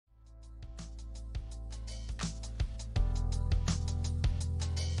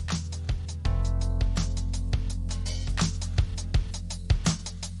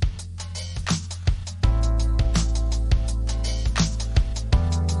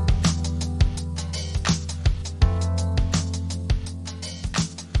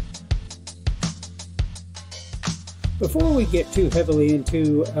Before we get too heavily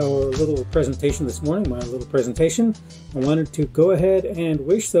into our little presentation this morning, my little presentation, I wanted to go ahead and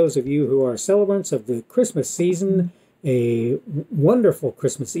wish those of you who are celebrants of the Christmas season a wonderful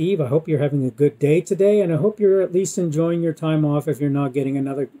Christmas Eve. I hope you're having a good day today, and I hope you're at least enjoying your time off if you're not getting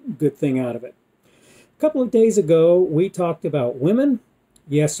another good thing out of it. A couple of days ago, we talked about women.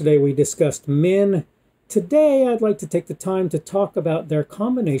 Yesterday, we discussed men. Today, I'd like to take the time to talk about their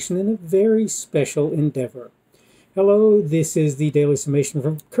combination in a very special endeavor. Hello, this is the Daily Summation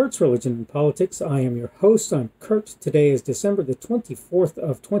from Kurt's Religion and Politics. I am your host. I'm Kurt. Today is December the 24th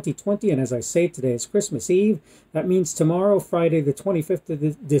of 2020, and as I say, today is Christmas Eve. That means tomorrow, Friday the 25th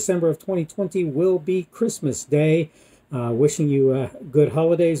of December of 2020, will be Christmas Day. Wishing you good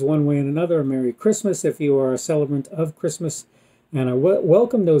holidays one way and another. A Merry Christmas if you are a celebrant of Christmas. And I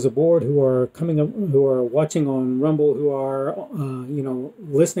welcome those aboard who are coming up, who are watching on Rumble, who are,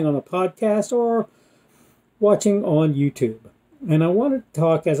 listening on the podcast or watching on YouTube. And I want to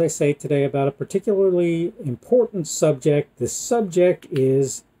talk, as I say today, about a particularly important subject. The subject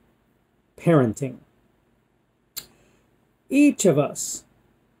is parenting. Each of us,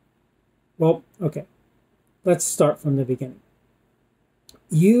 let's start from the beginning.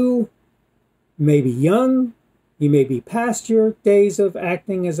 You may be young, you may be past your days of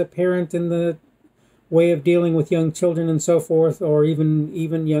acting as a parent in the way of dealing with young children and so forth, or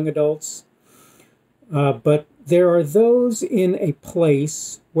even young adults. But there are those in a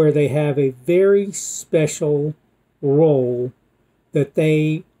place where they have a very special role that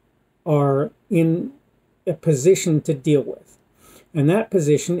they are in a position to deal with. And that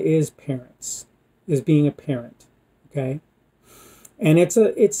position is parents, is being a parent, okay? And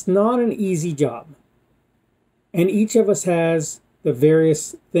it's not an easy job. And each of us has the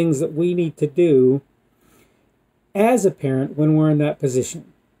various things that we need to do as a parent when we're in that position.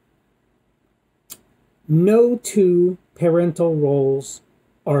 No two parental roles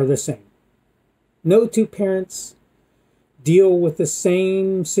are the same. No two parents deal with the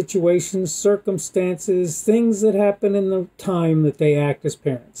same situations, circumstances, things that happen in the time that they act as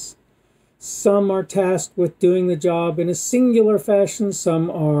parents. Some are tasked with doing the job in a singular fashion. Some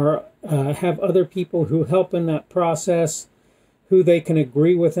are have other people who help in that process, who they can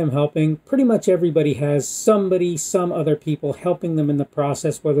agree with them helping. Pretty much everybody has some other people helping them in the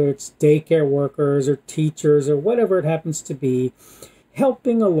process, whether it's daycare workers or teachers or whatever it happens to be,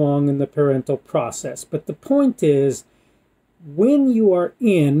 helping along in the parental process. But the point is, when you are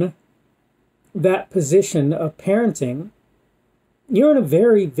in that position of parenting, you're in a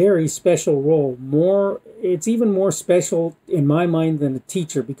very, very special role. It's even more special in my mind than a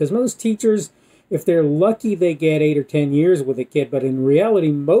teacher, because most teachers, if they're lucky, they get 8 or 10 years with a kid. But in reality,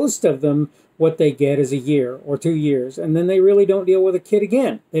 most of them, what they get is a year or 2 years. And then they really don't deal with a kid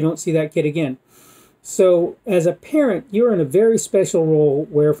again. They don't see that kid again. So as a parent, you're in a very special role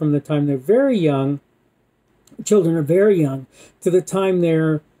where from the time they're very young, children are very young, to the time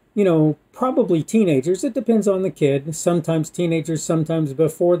they're, probably teenagers. It depends on the kid. Sometimes teenagers, sometimes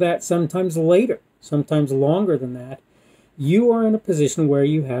before that, sometimes later, sometimes longer than that. You are in a position where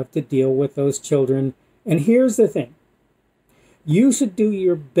you have to deal with those children. And here's the thing. You should do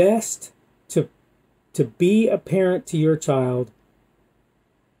your best to be a parent to your child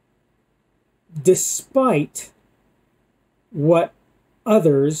despite what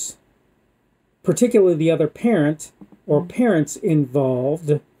others, particularly the other parent or parents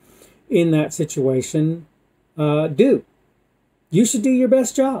involved in that situation, do. You should do your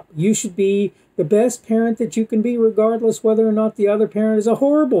best job. You should be the best parent that you can be, regardless whether or not the other parent is a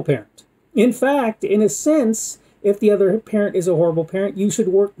horrible parent. In fact, in a sense, if the other parent is a horrible parent, you should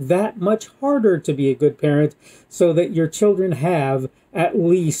work that much harder to be a good parent so that your children have at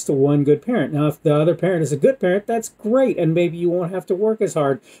least one good parent. Now, if the other parent is a good parent, that's great, and maybe you won't have to work as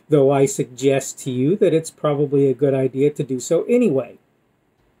hard, though I suggest to you that it's probably a good idea to do so anyway.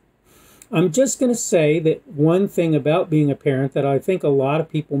 I'm just going to say that one thing about being a parent that I think a lot of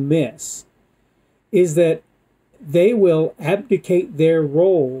people miss is that they will abdicate their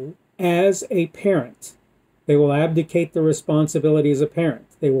role as a parent. They will abdicate the responsibility as a parent.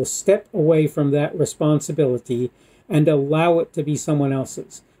 They will step away from that responsibility and allow it to be someone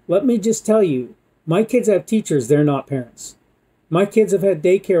else's. Let me just tell you, my kids have teachers, they're not parents. My kids have had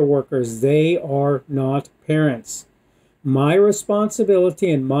daycare workers, they are not parents. My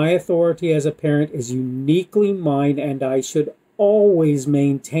responsibility and my authority as a parent is uniquely mine, and I should always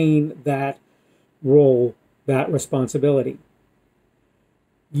maintain that role, that responsibility.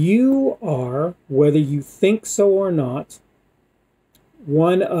 You are, whether you think so or not,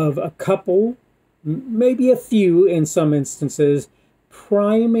 one of a couple, maybe a few in some instances,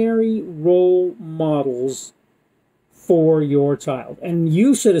 primary role models for your child. And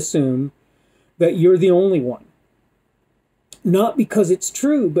you should assume that you're the only one. Not because it's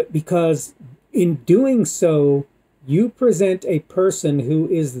true, but because in doing so, you present a person who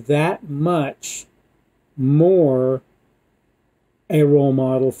is that much more a role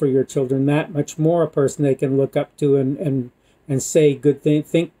model for your children, that much more a person they can look up to and say good things,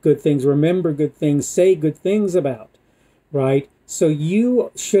 think good things, remember good things, say good things about, right? So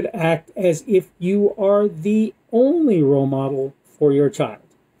you should act as if you are the only role model for your child.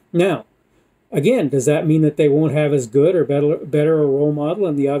 Now, again, does that mean that they won't have as good or better a role model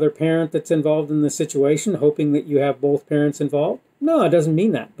and the other parent that's involved in the situation, hoping that you have both parents involved? No, it doesn't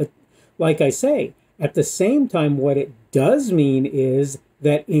mean that. But like I say, at the same time, what it does mean is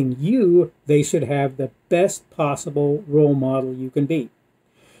that in you, they should have the best possible role model you can be.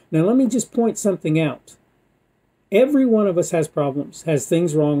 Now, let me just point something out. Every one of us has problems, has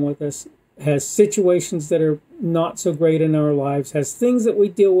things wrong with us, has situations that are not so great in our lives, has things that we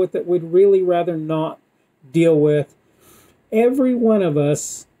deal with that we'd really rather not deal with. Every one of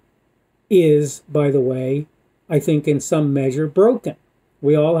us is, by the way, I think in some measure, broken.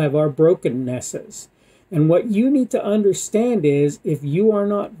 We all have our brokennesses. And what you need to understand is if you are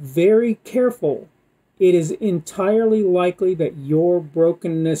not very careful, it is entirely likely that your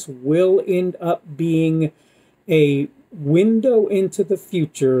brokenness will end up being a window into the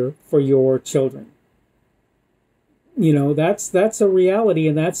future for your children. You know, that's a reality,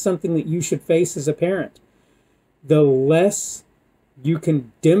 and that's something that you should face as a parent. The less you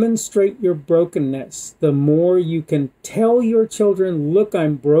can demonstrate your brokenness, the more you can tell your children, look,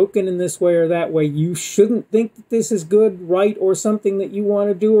 I'm broken in this way or that way. You shouldn't think that this is good, right, or something that you want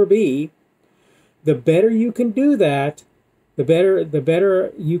to do or be. The better you can do that, the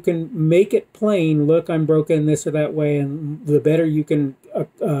better you can make it plain, look, I'm broken in this or that way, and the better you can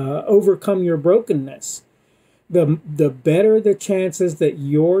overcome your brokenness, the better the chances that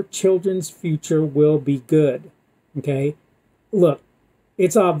your children's future will be good, okay? Look,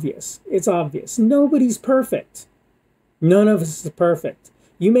 it's obvious. It's obvious. Nobody's perfect. None of us is perfect.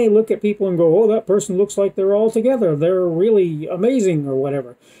 You may look at people and go, oh, that person looks like they're all together. They're really amazing or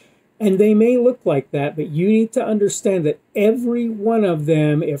whatever. And they may look like that, but you need to understand that every one of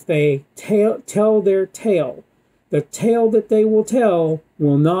them, if they tell their tale, the tale that they will tell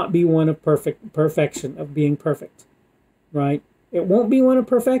will not be one of perfection, of being perfect, right? It won't be one of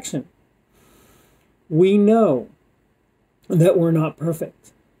perfection. We know that we're not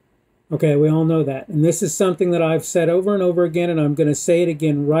perfect. Okay, we all know that. And this is something that I've said over and over again, and I'm going to say it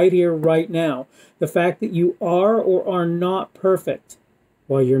again right here, right now. The fact that you are or are not perfect,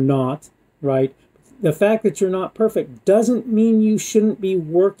 well, you're not, right? The fact that you're not perfect doesn't mean you shouldn't be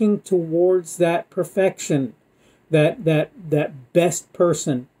working towards that perfection, that best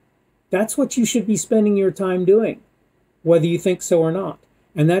person. That's what you should be spending your time doing, whether you think so or not.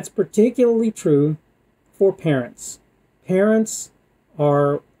 And that's particularly true for parents. Parents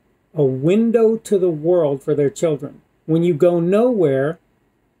are a window to the world for their children. When you go nowhere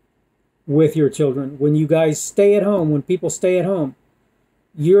with your children, when you guys stay at home, when people stay at home,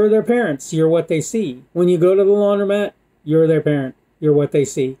 you're their parents. You're what they see. When you go to the laundromat, you're their parent. You're what they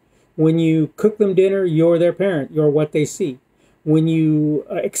see. When you cook them dinner, you're their parent. You're what they see. When you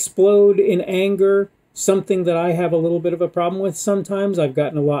explode in anger, something that I have a little bit of a problem with sometimes, I've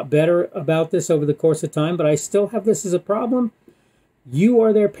gotten a lot better about this over the course of time, but I still have this as a problem. You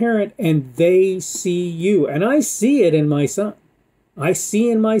are their parent and they see you. And I see it in my son. I see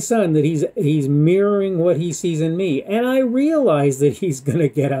in my son that he's mirroring what he sees in me. And I realize that he's going to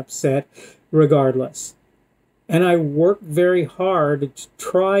get upset regardless. And I work very hard to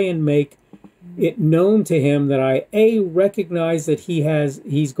try and make it known to him that I, A, recognize that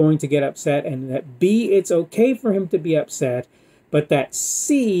he's going to get upset, and that B, it's okay for him to be upset, but that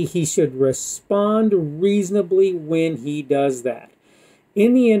C, he should respond reasonably when he does that.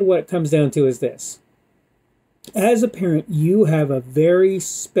 In the end, what it comes down to is this. As a parent, you have a very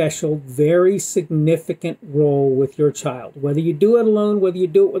special, very significant role with your child. Whether you do it alone, whether you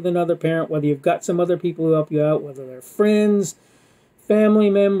do it with another parent, whether you've got some other people who help you out, whether they're friends,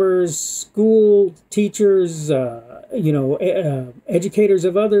 family members, school teachers, educators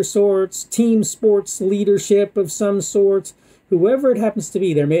of other sorts, team sports leadership of some sorts, whoever it happens to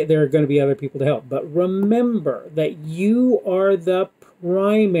be, there are going to be other people to help. But remember that you are the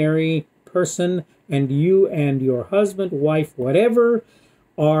primary person, and you and your husband, wife, whatever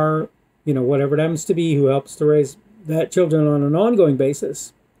whatever it happens to be, who helps to raise that children on an ongoing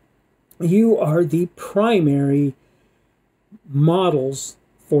basis, you are the primary models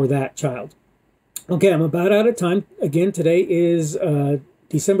for that child. Okay, I'm about out of time. Again, today is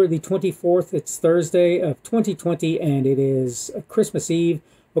December the 24th. It's Thursday of 2020, and it is Christmas Eve.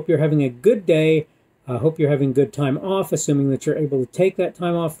 Hope you're having a good day. Hope you're having good time off, assuming that you're able to take that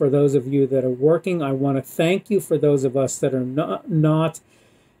time off. For those of you that are working, I want to thank you. For those of us that are not,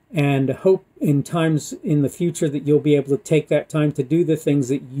 and hope in times in the future that you'll be able to take that time to do the things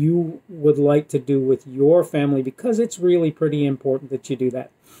that you would like to do with your family, because it's really pretty important that you do that.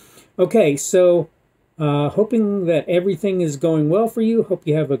 Okay, so hoping that everything is going well for you. Hope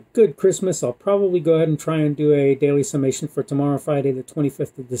you have a good Christmas. I'll probably go ahead and try and do a daily summation for tomorrow, Friday, the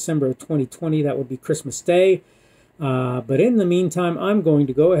 25th of December of 2020. That would be Christmas Day. But in the meantime, I'm going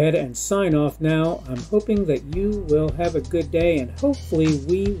to go ahead and sign off now. I'm hoping that you will have a good day, and hopefully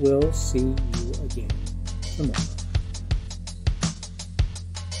we will see you again tomorrow.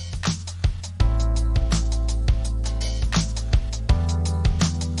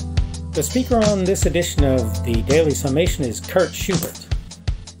 The speaker on this edition of the Daily Summation is Kurt Schubert.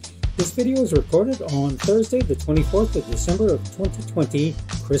 This video is recorded on Thursday, the 24th of December of 2020,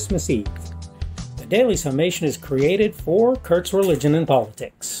 Christmas Eve. The Daily Summation is created for Kurt's Religion and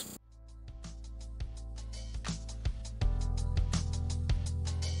Politics.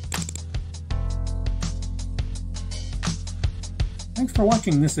 Thanks for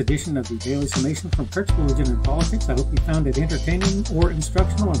watching this edition of the Daily Summation from Kurt's Religion and Politics. I hope you found it entertaining or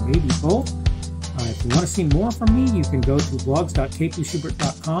instructional, or maybe both. If you want to see more from me, you can go to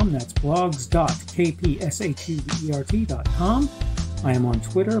blogs.kpschubert.com. That's blogs.kpschubert.com. I am on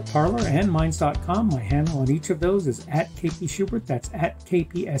Twitter, Parler, and Minds.com. My handle on each of those is @kpschubert. That's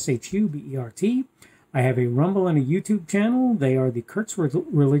 @kpschubert. I have a Rumble and a YouTube channel. They are the Kurt's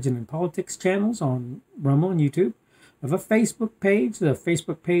Religion and Politics channels on Rumble and YouTube. I have a Facebook page. The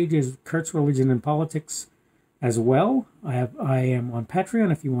Facebook page is Kurt's Religion and Politics as well. I am on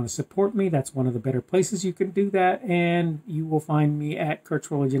Patreon. If you want to support me, that's one of the better places you can do that. And you will find me at Kurt's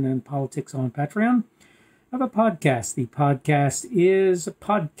Religion and Politics on Patreon. I have a podcast. The podcast is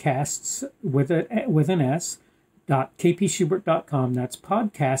podcasts with an S, .kpschubert.com. That's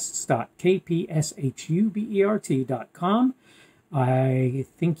podcasts.kpschubert.com. I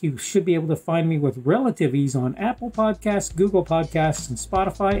think you should be able to find me with relative ease on Apple Podcasts, Google Podcasts, and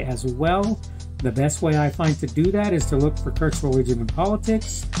Spotify as well. The best way I find to do that is to look for Kurt's Religion and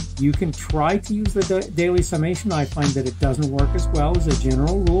Politics. You can try to use the Daily Summation. I find that it doesn't work as well as a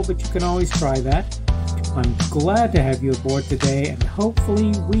general rule, but you can always try that. I'm glad to have you aboard today, and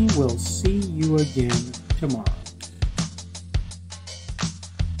hopefully we will see you again tomorrow.